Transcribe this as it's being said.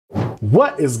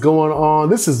What is going on?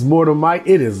 This is Mortar Mike.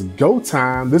 It is go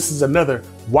time. This is another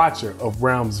Watcher of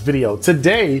Realms video.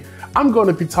 Today, I'm going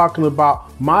to be talking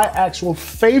about my actual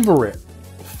favorite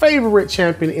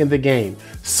champion in the game,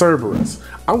 Cerberus.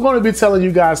 I'm going to be telling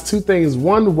you guys two things.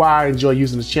 One, why I enjoy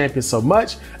using this champion so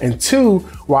much, and two,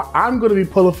 why I'm going to be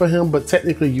pulling for him, but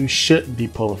technically you shouldn't be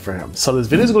pulling for him. So this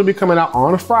video is going to be coming out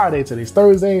on a Friday. Today's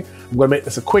Thursday. I'm going to make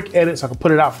this a quick edit so I can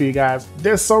put it out for you guys.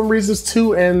 There's some reasons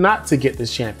to and not to get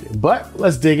this champion, but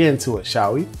let's dig into it,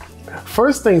 shall we?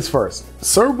 First things first,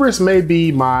 Cerberus may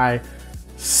be my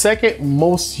second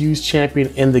most used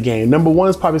champion in the game. Number one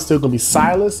is probably still going to be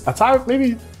Silas.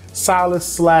 Maybe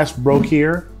Silas /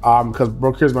 Brokir, because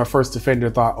Brokir is my first defender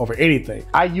thought over anything.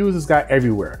 I use this guy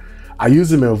everywhere. I use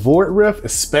him in Void Rift,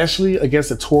 especially against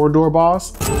the Torador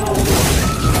boss.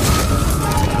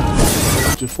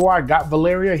 Before I got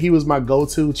Valeria, he was my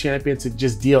go-to champion to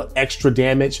just deal extra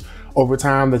damage over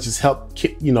time that just helped,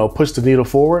 push the needle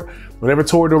forward. Whenever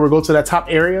Torador would go to that top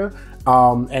area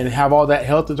and have all that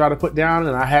health to try to put down,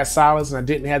 and I had Silas and I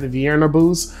didn't have the Vienna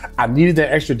boost, I needed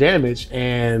that extra damage,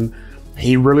 and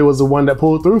he really was the one that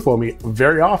pulled through for me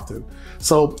very often.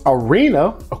 So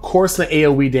Arena, of course, the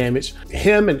AoE damage,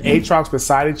 him and Aatrox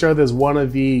beside each other is one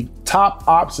of the top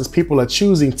options people are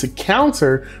choosing to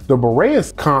counter the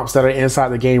Boreas comps that are inside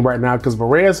the game right now, because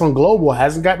Boreas on Global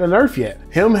hasn't gotten a nerf yet.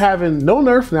 Him having no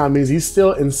nerf now means he's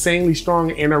still insanely strong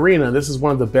in Arena. This is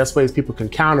one of the best ways people can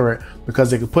counter it,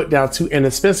 because they can put down two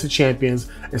inexpensive champions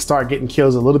and start getting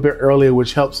kills a little bit earlier,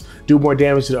 which helps do more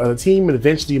damage to the other team, and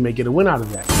eventually you may get a win out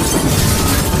of that.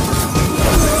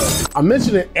 I'm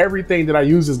mentioning everything that I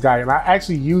use this guy, and I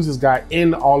actually use this guy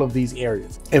in all of these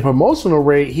areas. In promotional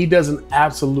raid, he does an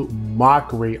absolute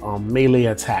mockery on melee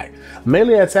attack.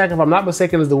 Melee attack, if I'm not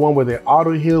mistaken, is the one where they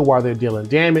auto heal while they're dealing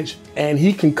damage, and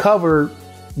he can cover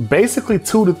basically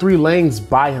 2 to 3 lanes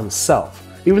by himself.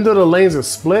 Even though the lanes are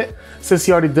split, since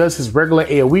he already does his regular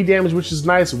AoE damage, which is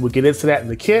nice, we'll get into that in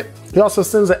the kit. He also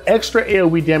sends an extra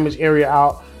AoE damage area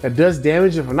out that does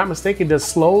damage, if I'm not mistaken, does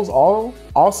slows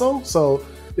also. So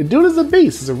the dude is a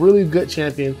beast. He's a really good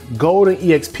champion. Gold and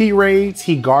EXP raids,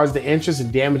 he guards the entrance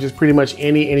and damages pretty much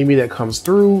any enemy that comes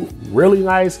through. Really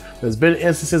nice. There's been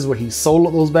instances where he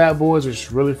soloed those bad boys, which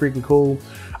is really freaking cool.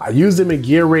 I used him in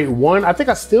gear rate 1. I think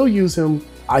I still use him.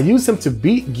 I used him to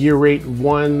beat gear rate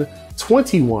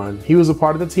 121. He was a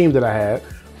part of the team that I had.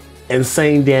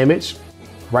 Insane damage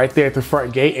right there at the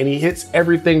front gate, and he hits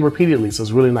everything repeatedly, so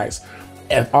it's really nice.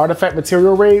 At artifact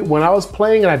material raid, when I was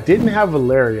playing and I didn't have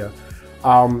Valeria,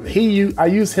 I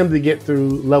used him to get through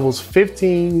levels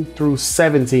 15 through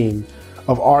 17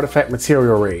 of artifact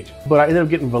material raid. But I ended up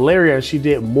getting Valeria, and she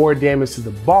did more damage to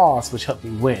the boss, which helped me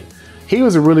win. He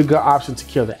was a really good option to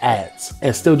kill the ads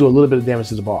and still do a little bit of damage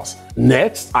to the boss.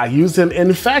 Next, I used him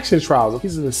in faction trials.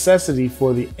 He's a necessity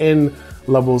for the end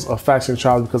levels of faction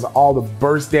trials because of all the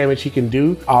burst damage he can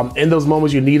do. In those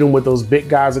moments you need him with those big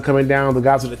guys are coming down, the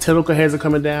guys with the tentacle heads are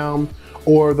coming down,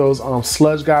 or those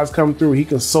sludge guys come through. He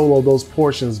can solo those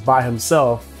portions by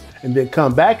himself and then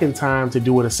come back in time to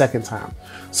do it a second time.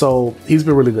 So he's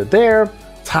been really good there.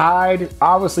 Tide,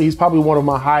 obviously he's probably one of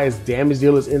my highest damage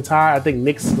dealers in Tide. I think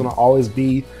Nyx is gonna always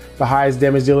be the highest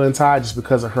damage dealer in Tide just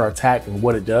because of her attack and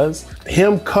what it does.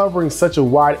 Him covering such a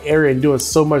wide area and doing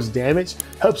so much damage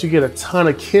helps you get a ton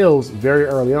of kills very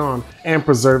early on and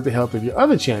preserve the health of your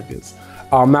other champions.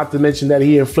 Not to mention that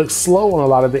he inflicts slow on a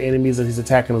lot of the enemies that he's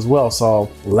attacking as well. So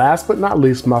last but not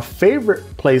least, my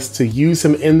favorite place to use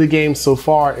him in the game so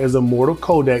far is Immortal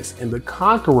Codex and the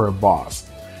Conqueror boss.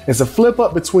 It's a flip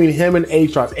up between him and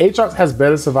Aatrox. Aatrox has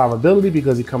better survivability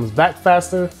because he comes back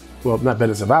faster. Well, not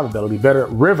better survivability, better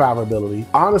revivability.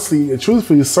 Honestly and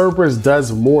truthfully, Cerberus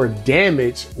does more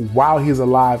damage while he's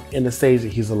alive in the stage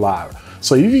that he's alive.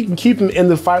 So if you can keep him in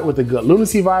the fight with a good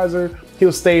Lunacy Visor,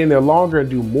 he'll stay in there longer and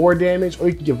do more damage, or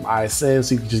you can give him ISN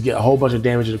so you can just get a whole bunch of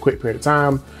damage in a quick period of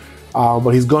time.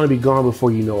 But he's gonna be gone before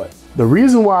you know it. The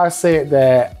reason why I said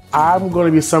that I'm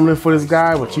gonna be summoning for this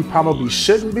guy, which you probably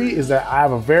shouldn't be, is that I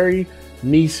have a very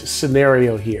niche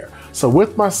scenario here. So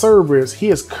with my Cerberus, he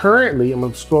is currently, I'm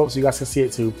gonna scroll up so you guys can see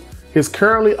it too, he's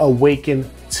currently Awakened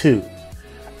 2.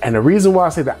 And the reason why I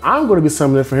say that I'm gonna be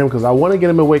summoning for him, because I wanna get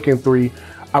him Awakened 3,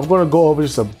 I'm gonna go over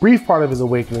just a brief part of his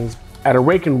awakenings. At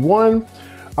Awakened 1,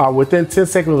 within 10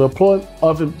 seconds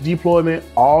of deployment,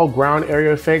 all ground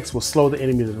area effects will slow the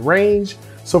enemies in range.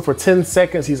 So for 10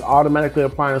 seconds, he's automatically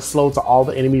applying slow to all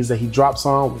the enemies that he drops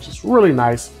on, which is really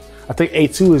nice. I think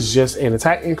A2 is just an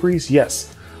attack increase,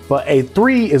 yes. But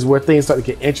A3 is where things start to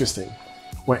get interesting.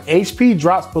 When HP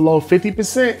drops below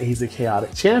 50%, he's a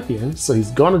chaotic champion, so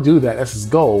he's gonna do that, that's his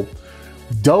goal.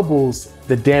 Doubles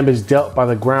the damage dealt by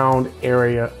the ground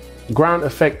area ground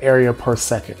effect area per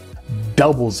second.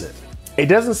 Doubles it. It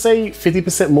doesn't say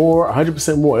 50% more,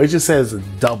 100% more. It just says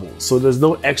double. So there's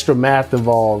no extra math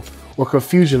involved or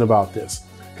confusion about this.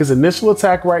 His initial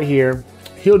attack right here,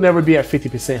 he'll never be at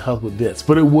 50% health with this,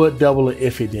 but it would double it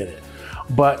if it did it.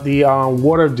 But the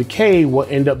Water of Decay will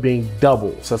end up being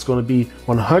double. So it's going to be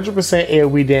 100%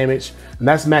 AoE damage, and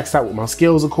that's maxed out with my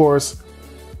skills, of course.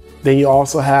 Then you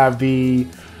also have the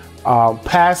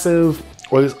passive,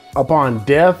 or upon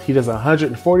death, he does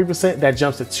 140%. That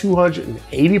jumps to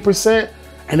 280%,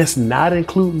 and it's not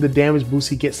including the damage boost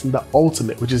he gets in the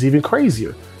ultimate, which is even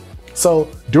crazier. So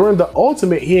during the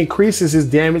ultimate, he increases his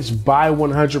damage by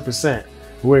 100%.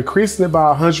 We're increasing it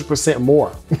by 100%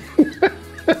 more.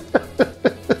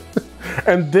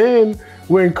 And then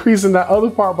we're increasing that other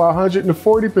part by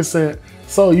 140%.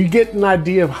 So you get an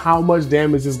idea of how much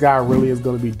damage this guy really is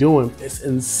going to be doing. It's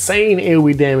insane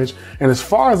AoE damage. And as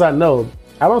far as I know,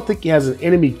 I don't think he has an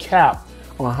enemy cap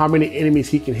on how many enemies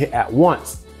he can hit at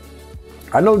once.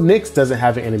 I know Nyx doesn't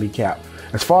have an enemy cap.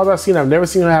 As far as I've seen, I've never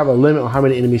seen him have a limit on how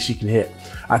many enemies she can hit.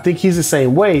 I think he's the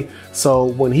same way. So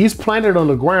when he's planted on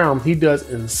the ground, he does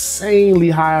insanely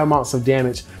high amounts of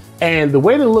damage. And the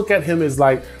way to look at him is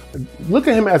like, look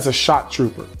at him as a shock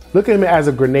trooper. Look at him as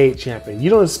a grenade champion. You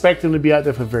don't expect him to be out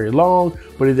there for very long,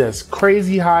 but he does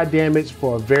crazy high damage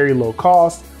for a very low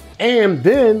cost. And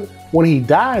then when he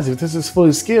dies, if this is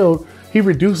fully skilled, he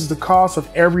reduces the cost of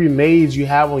every mage you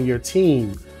have on your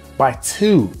team by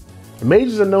 2. The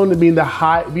mages are known to be the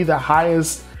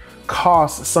highest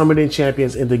cost summoning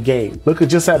champions in the game. Look at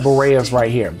just at Boreas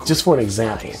right here, just for an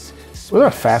example. Is there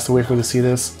a faster way for you to see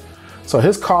this? So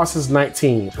his cost is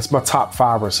 19. That's my top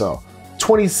 5 or so.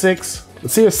 26.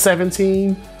 Let's see,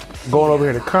 17. Going over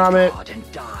here to Comet.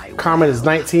 Comet is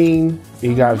 19.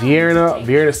 You got Vierna.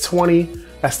 Vierna's 20.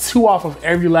 That's 2 off of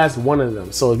every last one of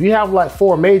them. So if you have like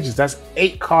 4 mages, that's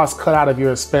 8 costs cut out of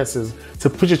your expenses to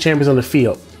put your champions on the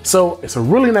field. So it's a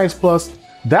really nice plus.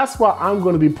 That's why I'm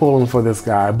going to be pulling for this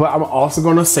guy. But I'm also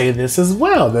going to say this as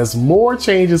well. There's more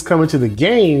changes coming to the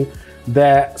game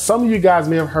that some of you guys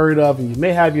may have heard of, and you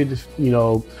may have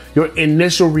your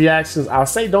initial reactions. I'll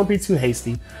say don't be too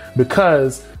hasty,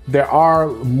 because there are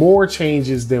more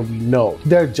changes than we know.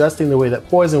 They're adjusting the way that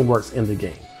poison works in the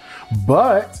game,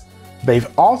 but they've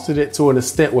altered it to an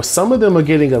extent where some of them are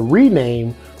getting a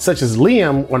rename, such as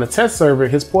Liam on a test server.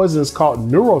 His poison is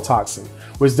called Neurotoxin,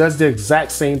 which does the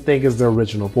exact same thing as the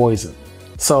original poison.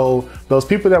 So those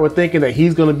people that were thinking that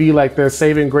he's going to be like their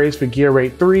saving grace for Gear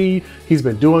Rate 3, he's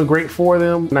been doing great for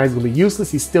them. Now he's going to be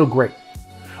useless. He's still great.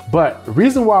 But the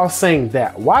reason why I was saying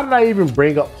that, why did I even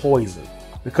bring up poison?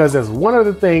 Because there's one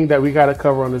other thing that we got to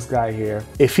cover on this guy here.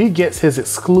 If he gets his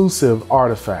exclusive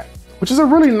artifact, which is a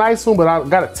really nice one, but I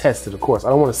got to test it, of course. I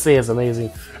don't want to say it's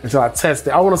amazing until I test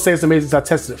it. I want to say it's amazing until I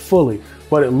tested it fully,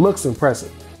 but it looks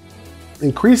impressive.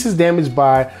 Increases damage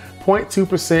by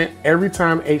 0.2% every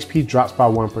time HP drops by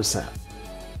 1%.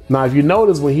 Now, if you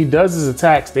notice, when he does his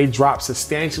attacks, they drop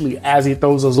substantially as he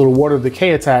throws those little Water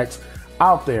Decay attacks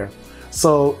out there.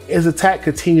 So his attack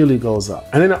continually goes up.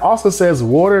 And then it also says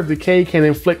Water Decay can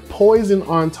inflict poison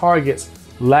on targets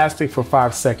lasting for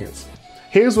 5 seconds.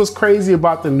 Here's what's crazy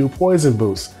about the new poison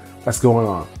boost that's going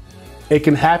on. It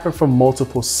can happen from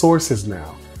multiple sources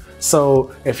now.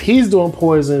 So if he's doing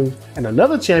poison and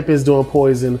another champion is doing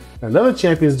poison, and another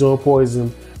champion is doing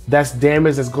poison, that's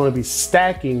damage that's going to be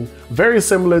stacking, very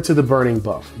similar to the burning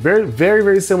buff.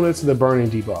 Very similar to the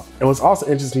burning debuff. And what's also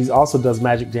interesting, he also does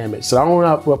magic damage. So I don't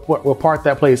know what part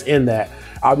that plays in that.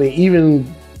 I mean,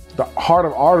 even the Heart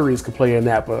of Arteries could play in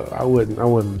that, but I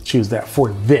wouldn't choose that for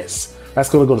this. That's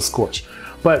going to go to Scorch.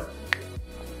 But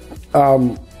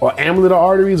or Amulet of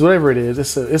Arteries, whatever it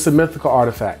is, it's a mythical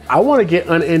artifact. I want to get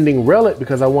Unending Relic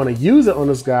because I want to use it on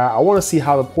this guy. I want to see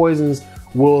how the poisons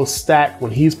will stack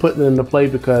when he's putting it into play,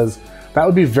 because that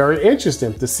would be very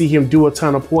interesting to see him do a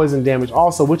ton of poison damage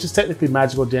also, which is technically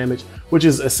magical damage, which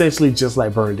is essentially just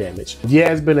like burn damage.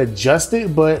 Yeah, it's been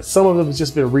adjusted, but some of them have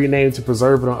just been renamed to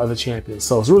preserve it on other champions.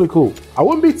 So it's really cool. I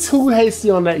wouldn't be too hasty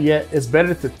on that yet. It's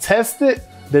better to test it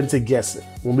than to guess it.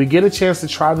 When we get a chance to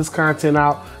try this content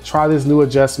out, try these new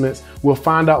adjustments, we'll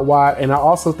find out why. And I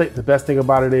also think the best thing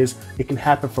about it is it can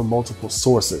happen from multiple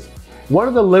sources. One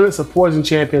of the limits of poison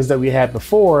champions that we had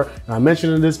before, and I'm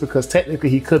mentioning this because technically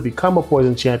he could become a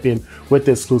poison champion with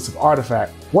the exclusive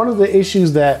artifact. One of the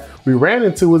issues that we ran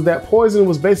into was that poison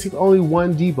was basically only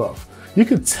 1 debuff. You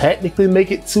could technically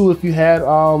make it 2 if you had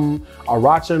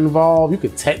Aracha involved. You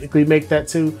could technically make that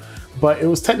 2, but it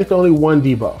was technically only 1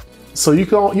 debuff. So you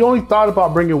only thought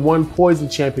about bringing 1 poison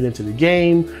champion into the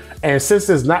game, and since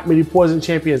there's not many poison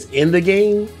champions in the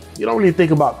game, you don't really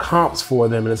think about comps for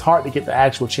them, and it's hard to get the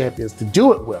actual champions to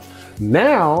do it with.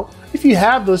 Now, if you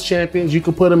have those champions, you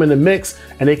can put them in the mix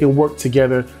and they can work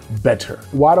together better.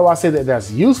 Why do I say that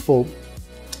that's useful?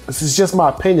 This is just my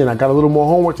opinion. I got a little more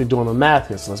homework to do on the math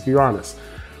here, so let's be honest.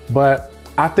 But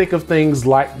I think of things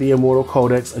like the Immortal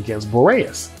Codex against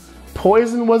Boreas.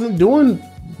 Poison wasn't doing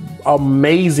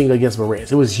amazing against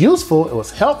Boreas. It was useful, it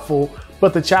was helpful,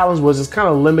 but the challenge was just kind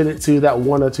of limited to that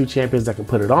 1 or 2 champions that can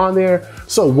put it on there.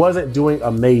 So it wasn't doing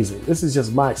amazing. This is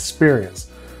just my experience.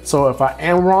 So if I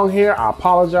am wrong here, I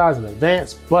apologize in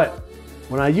advance. But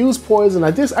when I use poison,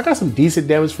 I got some decent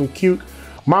damage from Cuke.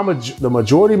 The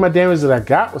majority of my damage that I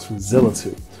got was from Zilla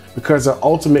 2 because her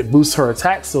ultimate boosts her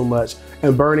attack so much,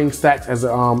 and burning stacks as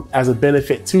a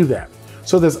benefit to that.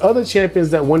 So there's other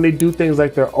champions that when they do things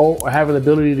like their ult or have an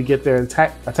ability to get their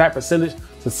attack percentage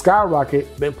to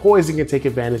skyrocket, then poison can take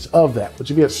advantage of that, which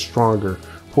would be a stronger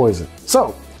poison.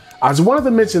 So I just wanted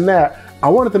to mention that. I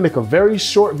wanted to make a very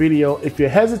short video. If you're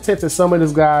hesitant to summon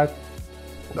this guy,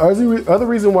 the other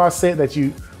reason why I said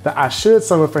that I should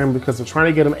summon for him because I'm trying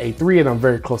to get him A3 and I'm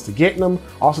very close to getting him.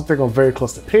 Also think I'm very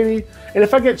close to pity. And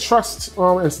if I get trust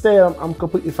instead, I'm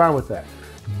completely fine with that.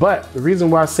 But the reason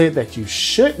why I said that you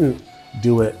shouldn't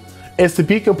do it is, to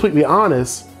be completely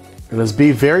honest, and let's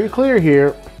be very clear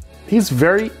here, I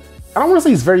don't want to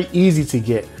say he's very easy to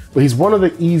get, but he's one of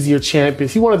the easier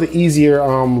champions. He's one of the easier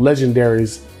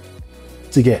legendaries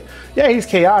to get. Yeah, he's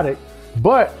chaotic,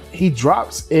 but he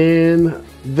drops in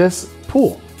this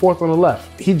pool, 4th on the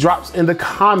left. He drops in the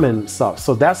common stuff.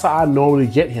 So that's how I normally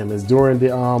get him, is during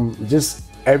the just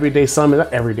everyday summon,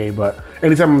 not every day, but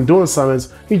anytime I'm doing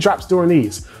summons, he drops during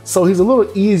these. So he's a little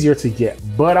easier to get.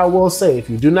 But I will say, if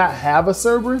you do not have a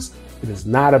Cerberus, it is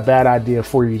not a bad idea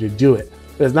for you to do it.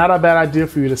 It's not a bad idea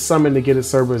for you to summon to get a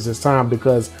Cerberus this time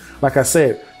because, like I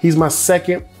said, he's my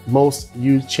 2nd most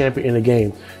used champion in the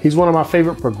game. He's one of my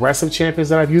favorite progressive champions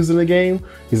that I've used in the game.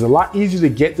 He's a lot easier to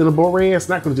get than a Boreas. It's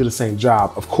not going to do the same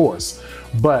job, of course,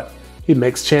 but he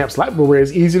makes champs like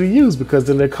Boreas easy to use because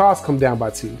then their costs come down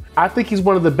by 2. I think he's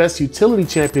one of the best utility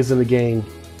champions in the game,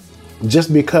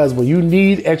 just because when you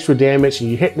need extra damage and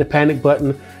you're hitting the panic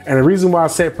button, and the reason why I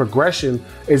said progression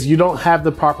is you don't have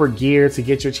the proper gear to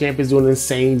get your champions doing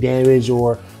insane damage,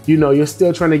 or you're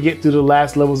still trying to get through the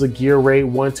last levels of gear rate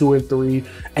 1, 2, and 3,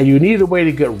 and you need a way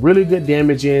to get really good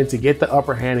damage in to get the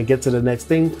upper hand and get to the next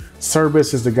thing.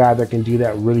 Cerberus is the guy that can do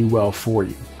that really well for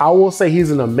you. I will say he's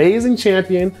an amazing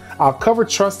champion. I'll cover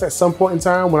trust at some point in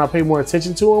time when I pay more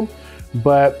attention to him.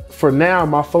 But for now,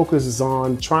 my focus is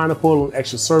on trying to pull an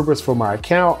extra Cerberus for my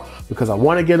account because I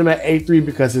want to get him at A3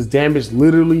 because his damage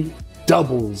literally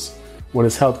doubles when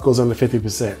his health goes under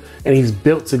 50%. And he's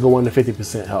built to go under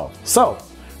 50% health. So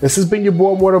this has been your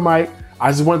boy Mortar Mike.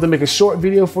 I just wanted to make a short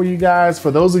video for you guys.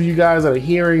 For those of you guys that are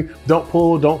hearing, don't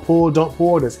pull, don't pull, don't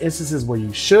pull. There's instances where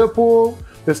you should pull.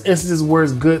 There's instances where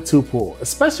it's good to pull,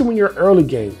 especially when you're early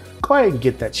game. Go ahead and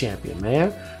get that champion,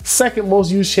 man. 2nd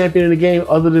most used champion in the game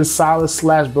other than Silas /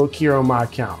 Brokir on my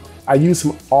account. I use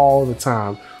him all the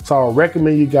time. So I would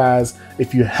recommend you guys,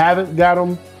 if you haven't got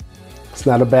him, it's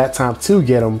not a bad time to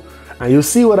get him. And you'll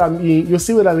see what I mean. You'll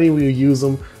see what I mean when you use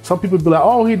him. Some people be like,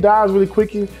 oh, he dies really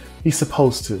quickly. He's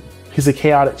supposed to. He's a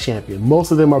chaotic champion.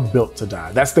 Most of them are built to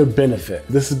die. That's their benefit.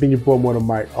 This has been your boy Mortar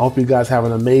Mike. I hope you guys have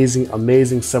an amazing,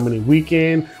 amazing summoning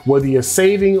weekend. Whether you're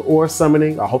saving or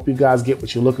summoning, I hope you guys get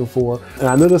what you're looking for. And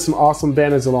I know there's some awesome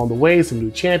banners along the way, some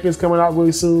new champions coming out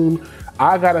really soon.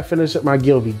 I gotta finish up my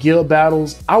Guild v Guild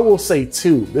battles. I will say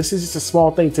too, this is just a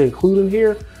small thing to include in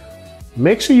here.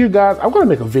 Make sure you guys, I'm gonna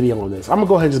make a video on this. I'm gonna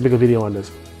go ahead and just make a video on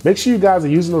this. Make sure you guys are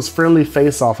using those friendly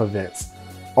face-off events.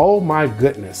 Oh my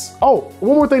goodness. Oh,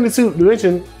 one more thing to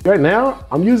mention. Right now,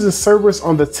 I'm using Cerberus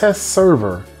on the test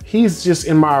server. He's just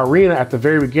in my arena at the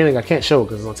very beginning. I can't show it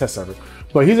because it's on test server.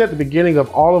 But he's at the beginning of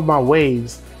all of my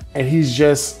waves, and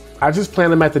I just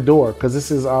plant him at the door because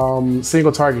this is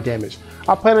single target damage.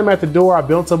 I plant him at the door, I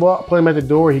built him up, plant him at the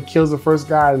door, he kills the first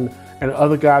guy, and the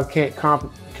other guys can't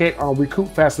recoup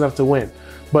fast enough to win.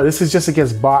 But this is just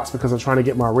against bots because I'm trying to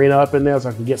get my arena up in there so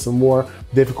I can get some more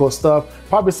difficult stuff.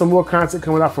 Probably some more content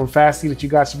coming out from Fasty that you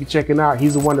guys should be checking out.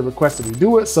 He's the one that requested me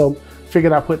do it, so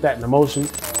figured I'd put that in motion.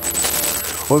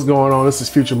 What's going on? This is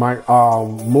Future Mike.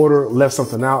 Mortar left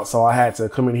something out, so I had to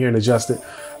come in here and adjust it.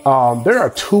 There are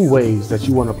 2 ways that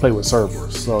you want to play with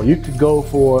Cerberus. So you could go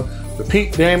for the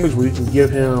peak damage where you can give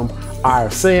him Eye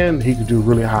of Sin. He could do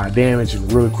really high damage in a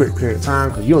really quick period of time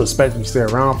because you don't expect him to stay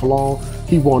around for long.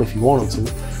 He won't if you want him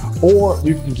to. Or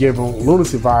you can give him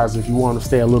Lunacy Visor if you want to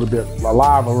stay a little bit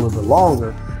alive a little bit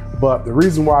longer. But the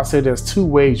reason why I say there's 2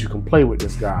 ways you can play with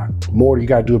this guy. Mortar, you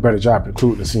gotta do a better job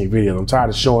including this in your video. I'm tired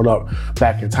of showing up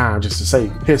back in time just to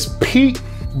say his peak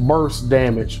burst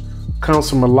damage comes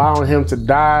from allowing him to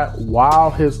die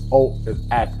while his ult is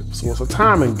active. So it's a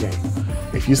timing game.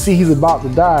 If you see he's about to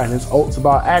die and his ult's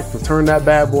about active, turn that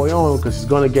bad boy on because he's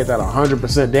gonna get that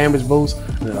 100% damage boost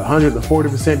and then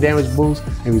 140% damage boost.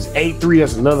 And he's 8-3,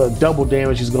 that's another double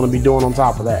damage he's gonna be doing on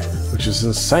top of that, which is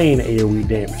insane AoE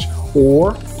damage.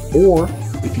 Or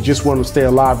if you just want to stay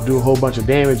alive, do a whole bunch of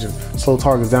damage and slow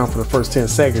targets down for the first 10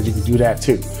 seconds, you can do that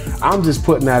too. I'm just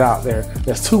putting that out there.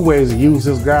 There's two ways to use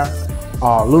this guy.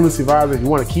 Lunacy Vibes, if you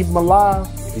want to keep him alive,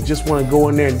 if you just want to go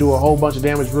in there and do a whole bunch of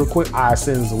damage real quick,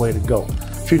 ISN is the way to go.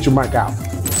 Future Mike out.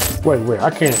 Wait, I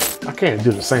can't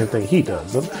do the same thing he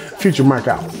does. Future Mike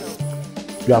out.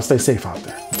 Y'all stay safe out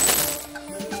there.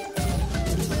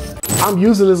 I'm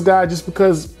using this guy just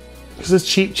because he's this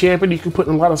cheap champion you can put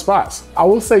in a lot of spots. I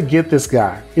will say get this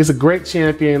guy. He's a great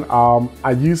champion.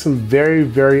 I use him very,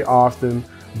 very often,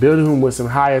 building him with some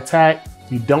high attack.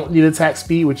 You don't need attack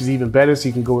speed, which is even better, so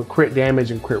you can go with crit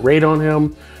damage and crit rate on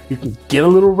him. You can get a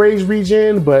little rage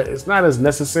regen, but it's not as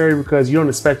necessary because you don't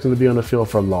expect him to be on the field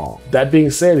for long. That being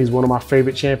said, he's one of my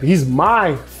favorite champions. He's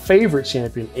my favorite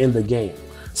champion in the game.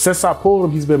 Since I pulled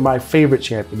him, he's been my favorite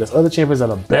champion. There's other champions that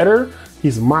are better.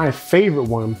 He's my favorite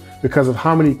one because of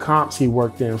how many comps he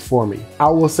worked in for me. I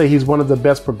will say he's one of the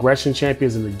best progression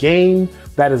champions in the game.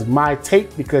 That is my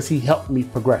take because he helped me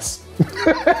progress.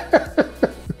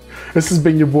 This has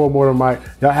been your boy Mortar Mike.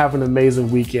 Y'all have an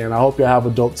amazing weekend. I hope y'all have a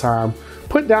dope time.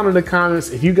 Put down in the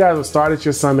comments if you guys have started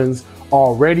your summons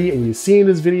already and you've seen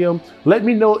this video. Let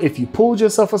me know if you pulled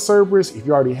yourself a Cerberus, if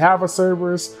you already have a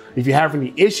Cerberus, if you have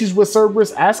any issues with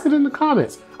Cerberus, ask it in the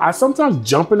comments. I sometimes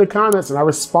jump in the comments and I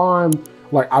respond,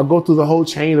 like I'll go through the whole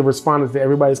chain of responding to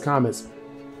everybody's comments.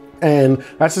 And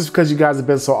that's just because you guys have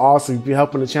been so awesome. You've been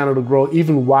helping the channel to grow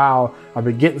even while I've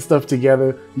been getting stuff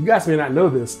together. You guys may not know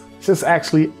this. It's just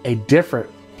actually a different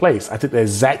place. I did the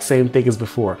exact same thing as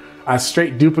before. I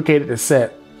straight duplicated the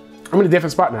set. I'm in a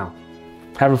different spot now,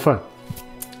 having fun.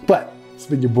 But it's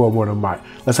been your boy Mortar Mike.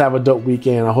 Let's have a dope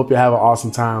weekend. I hope you have an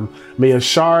awesome time. May your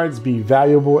shards be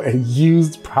valuable and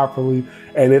used properly.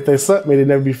 And if they suck, may they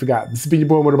never be forgotten. This has been your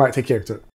boy Mortar Mike. Take care.